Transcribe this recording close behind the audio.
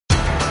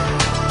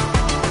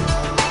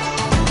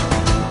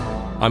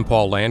I'm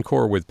Paul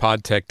Landcore with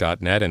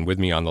podtech.net, and with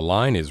me on the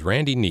line is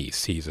Randy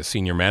Neese. He's a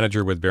senior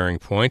manager with Bearing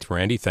Point.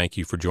 Randy, thank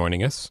you for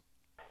joining us.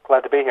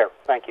 Glad to be here.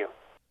 Thank you.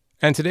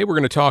 And today we're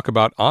going to talk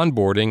about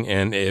onboarding,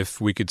 and if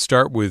we could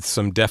start with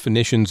some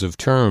definitions of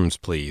terms,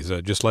 please.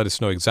 Just let us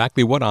know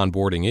exactly what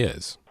onboarding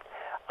is.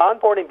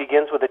 Onboarding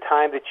begins with the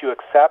time that you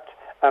accept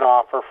an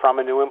offer from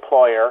a new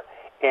employer,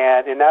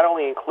 and it not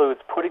only includes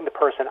putting the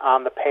person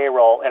on the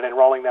payroll and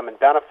enrolling them in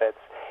benefits,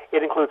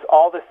 it includes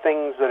all the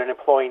things that an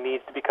employee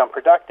needs to become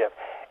productive.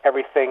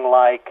 Everything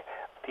like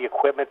the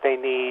equipment they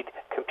need,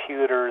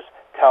 computers,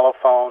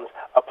 telephones,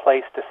 a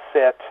place to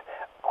sit,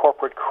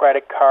 corporate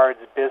credit cards,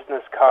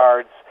 business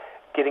cards,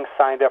 getting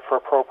signed up for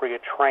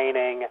appropriate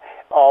training,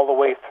 all the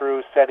way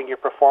through setting your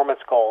performance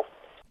goals.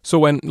 So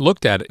when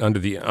looked at under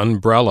the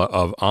umbrella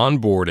of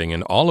onboarding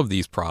and all of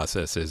these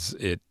processes,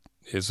 it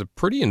is a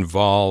pretty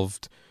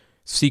involved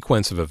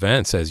sequence of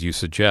events, as you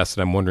suggest.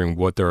 And I'm wondering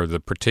what are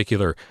the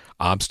particular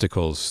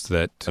obstacles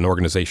that an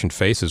organization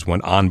faces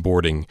when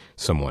onboarding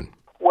someone.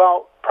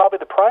 Well, probably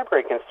the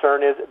primary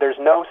concern is there's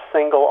no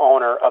single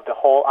owner of the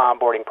whole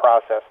onboarding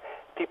process.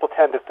 People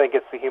tend to think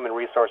it's the human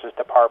resources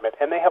department,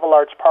 and they have a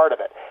large part of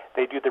it.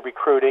 They do the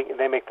recruiting, and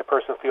they make the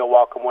person feel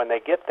welcome when they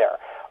get there.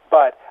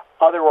 But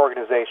other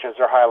organizations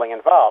are highly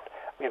involved.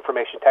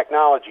 Information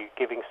technology,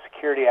 giving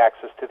security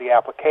access to the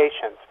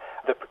applications,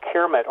 the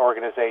procurement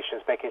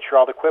organizations, making sure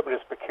all the equipment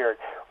is procured,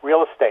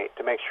 real estate,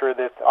 to make sure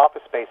that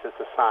office space is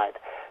assigned.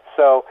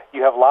 So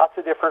you have lots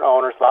of different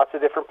owners, lots of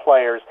different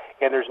players,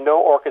 and there's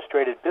no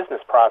orchestrated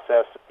business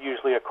process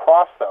usually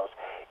across those.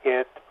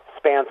 It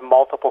spans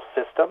multiple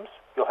systems.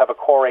 You'll have a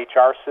core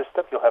HR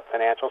system, you'll have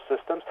financial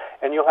systems,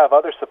 and you'll have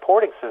other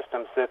supporting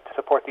systems that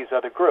support these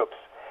other groups.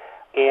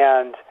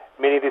 And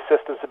many of these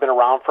systems have been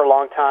around for a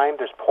long time.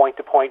 There's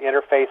point-to-point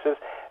interfaces.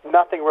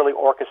 Nothing really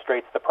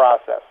orchestrates the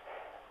process.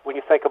 When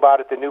you think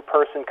about it, the new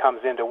person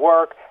comes into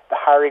work, the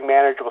hiring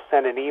manager will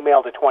send an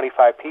email to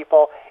 25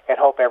 people and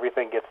hope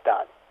everything gets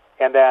done.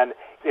 And then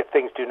if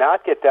things do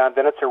not get done,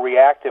 then it's a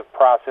reactive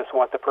process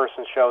once the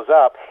person shows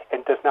up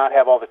and does not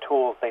have all the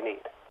tools they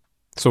need.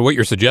 So what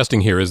you're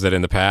suggesting here is that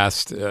in the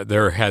past,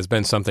 there has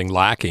been something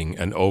lacking,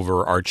 an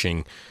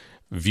overarching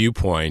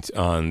viewpoint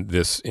on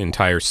this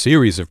entire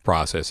series of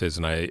processes.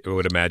 And I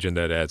would imagine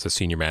that as a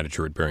senior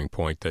manager at Bearing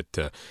Point,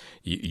 that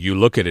you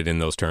look at it in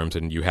those terms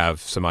and you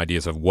have some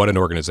ideas of what an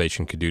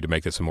organization could do to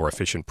make this a more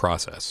efficient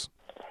process.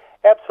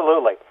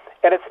 Absolutely.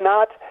 And it's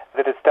not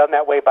that it's done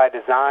that way by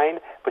design,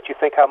 but you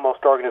think how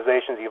most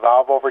organizations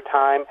evolve over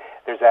time.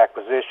 There's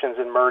acquisitions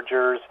and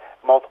mergers.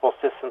 Multiple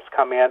systems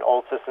come in,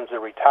 old systems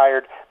are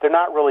retired. They're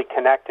not really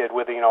connected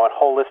with, a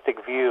holistic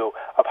view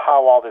of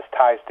how all this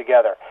ties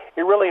together.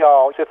 It really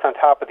all sits on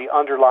top of the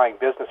underlying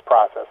business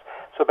process.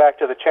 So back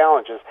to the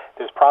challenges.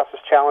 There's process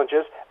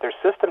challenges, there's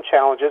system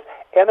challenges,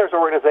 and there's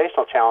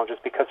organizational challenges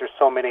because there's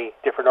so many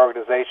different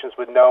organizations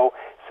with no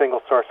single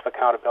source of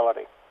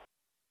accountability.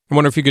 I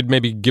wonder if you could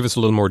maybe give us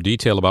a little more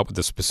detail about what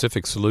the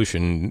specific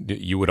solution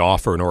you would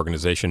offer an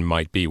organization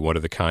might be. What are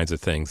the kinds of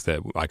things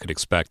that I could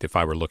expect if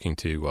I were looking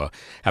to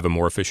have a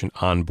more efficient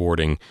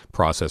onboarding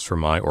process for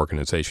my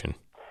organization?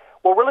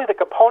 Well, really the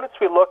components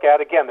we look at,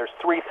 again, there's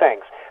three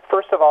things.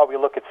 First of all, we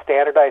look at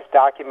standardized,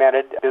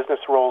 documented business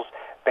rules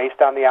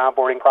based on the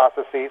onboarding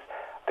processes,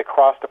 the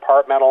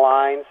cross-departmental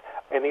lines,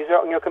 and these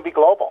are, can be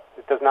global.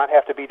 It does not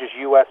have to be just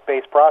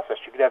U.S.-based process.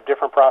 You could have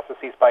different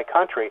processes by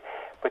country,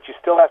 but you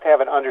still have to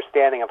have an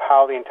understanding of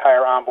how the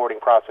entire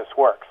onboarding process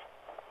works.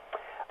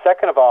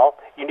 Second of all,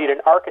 you need an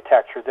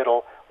architecture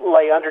that'll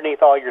lay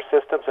underneath all your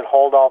systems and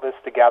hold all this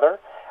together,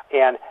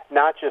 and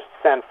not just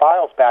send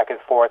files back and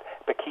forth,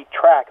 but keep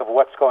track of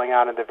what's going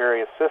on in the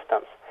various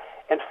systems.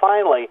 And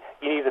finally,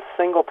 you need a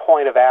single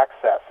point of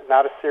access,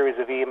 not a series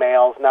of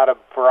emails, not a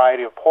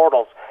variety of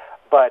portals,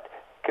 but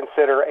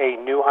consider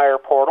a new hire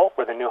portal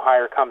where the new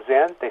hire comes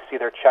in. They see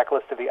their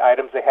checklist of the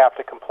items they have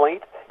to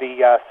complete.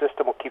 The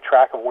system will keep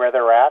track of where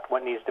they're at,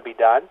 what needs to be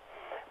done.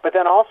 But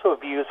then also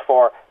views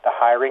for the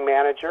hiring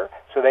manager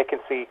so they can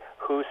see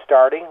who's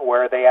starting,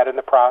 where are they at in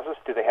the process,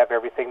 do they have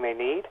everything they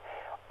need?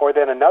 Or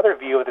then another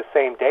view of the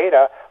same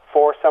data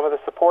for some of the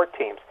support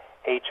teams,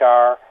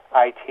 HR,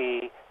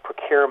 IT,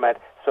 procurement,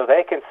 so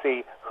they can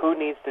see who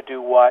needs to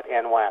do what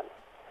and when.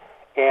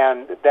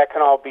 And that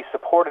can all be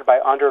supported by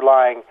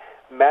underlying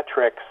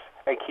metrics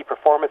and key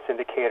performance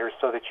indicators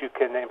so that you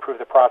can improve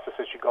the process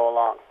as you go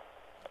along.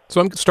 So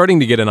I'm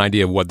starting to get an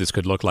idea of what this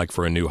could look like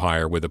for a new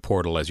hire with a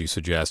portal, as you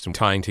suggest, and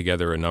tying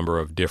together a number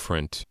of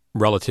different,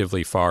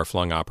 relatively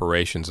far-flung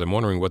operations. I'm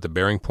wondering what the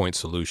Bearing Point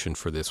solution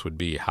for this would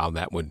be, how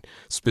that would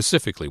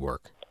specifically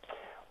work.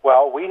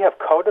 Well, we have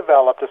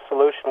co-developed a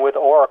solution with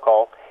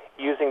Oracle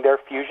using their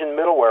Fusion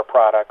middleware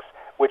products,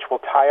 which will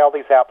tie all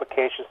these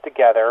applications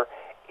together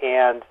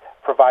and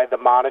provide the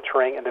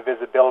monitoring and the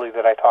visibility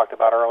that I talked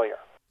about earlier.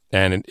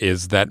 And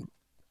is that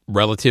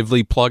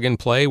relatively plug and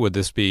play? Would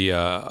this be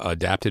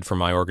adapted for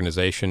my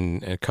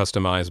organization and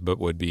customized, but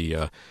would be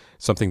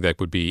something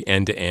that would be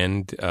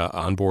end-to-end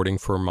onboarding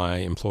for my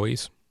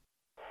employees?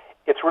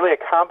 It's really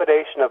a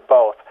combination of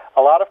both.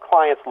 A lot of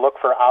clients look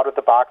for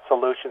out-of-the-box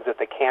solutions that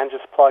they can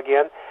just plug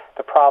in.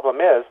 The problem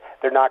is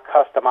they're not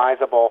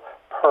customizable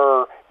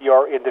per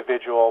your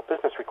individual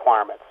business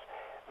requirements.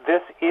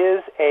 This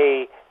is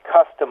a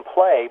custom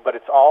play, but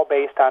it's all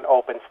based on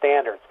open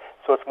standards.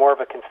 So it's more of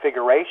a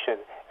configuration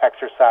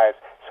exercise.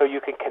 So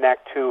you can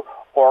connect to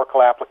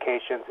Oracle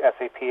applications,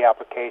 SAP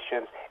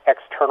applications,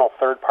 external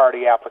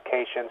third-party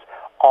applications,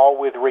 all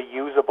with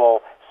reusable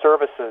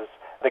services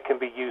that can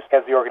be used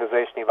as the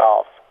organization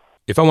evolves.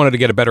 If I wanted to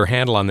get a better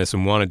handle on this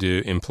and wanted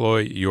to employ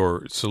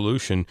your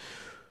solution,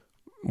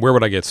 where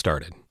would I get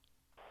started?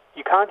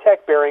 You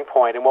contact Bearing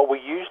Point, and what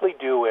we usually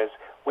do is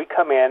we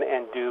come in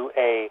and do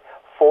a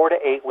 4 to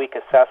 8 week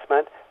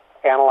assessment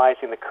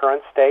analyzing the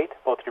current state,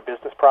 both your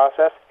business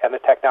process and the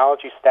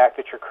technology stack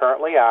that you're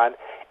currently on,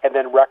 and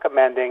then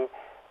recommending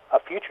a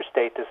future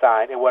state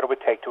design and what it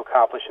would take to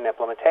accomplish an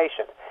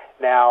implementation.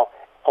 Now,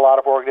 a lot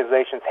of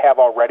organizations have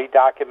already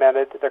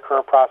documented their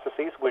current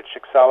processes, which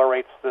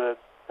accelerates the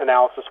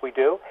analysis we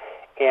do,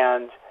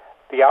 and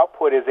the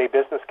output is a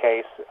business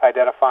case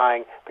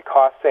identifying the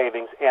cost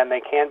savings, and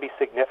they can be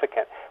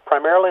significant,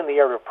 primarily in the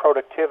area of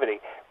productivity,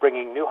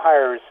 bringing new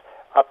hires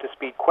up to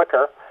speed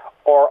quicker,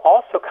 or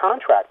also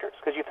contractors,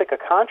 because you think a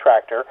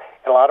contractor,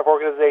 and a lot of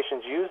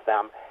organizations use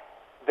them,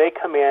 they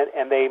come in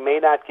and they may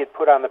not get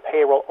put on the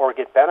payroll or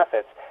get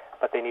benefits,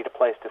 but they need a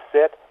place to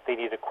sit, they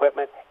need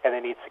equipment, and they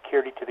need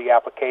security to the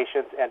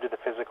applications and to the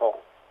physical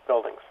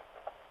buildings.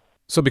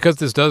 So because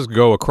this does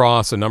go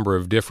across a number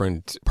of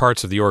different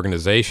parts of the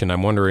organization,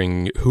 I'm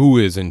wondering who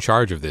is in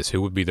charge of this?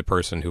 Who would be the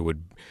person who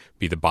would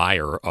be the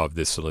buyer of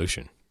this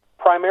solution?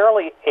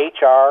 Primarily,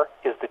 HR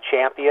is the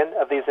champion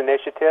of these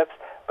initiatives,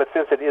 but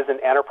since it is an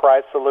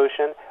enterprise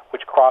solution,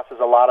 which crosses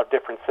a lot of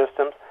different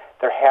systems,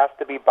 there has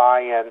to be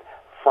buy-in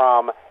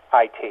from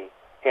IT.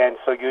 And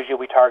so usually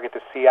we target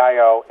the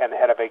CIO and the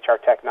head of HR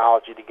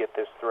technology to get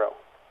this through.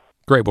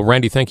 Great. Well,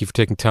 Randy, thank you for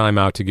taking time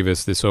out to give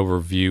us this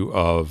overview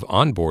of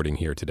onboarding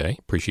here today.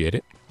 Appreciate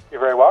it.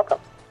 You're very welcome.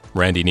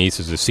 Randy Neese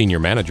is a senior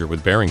manager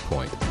with Bearing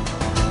Point.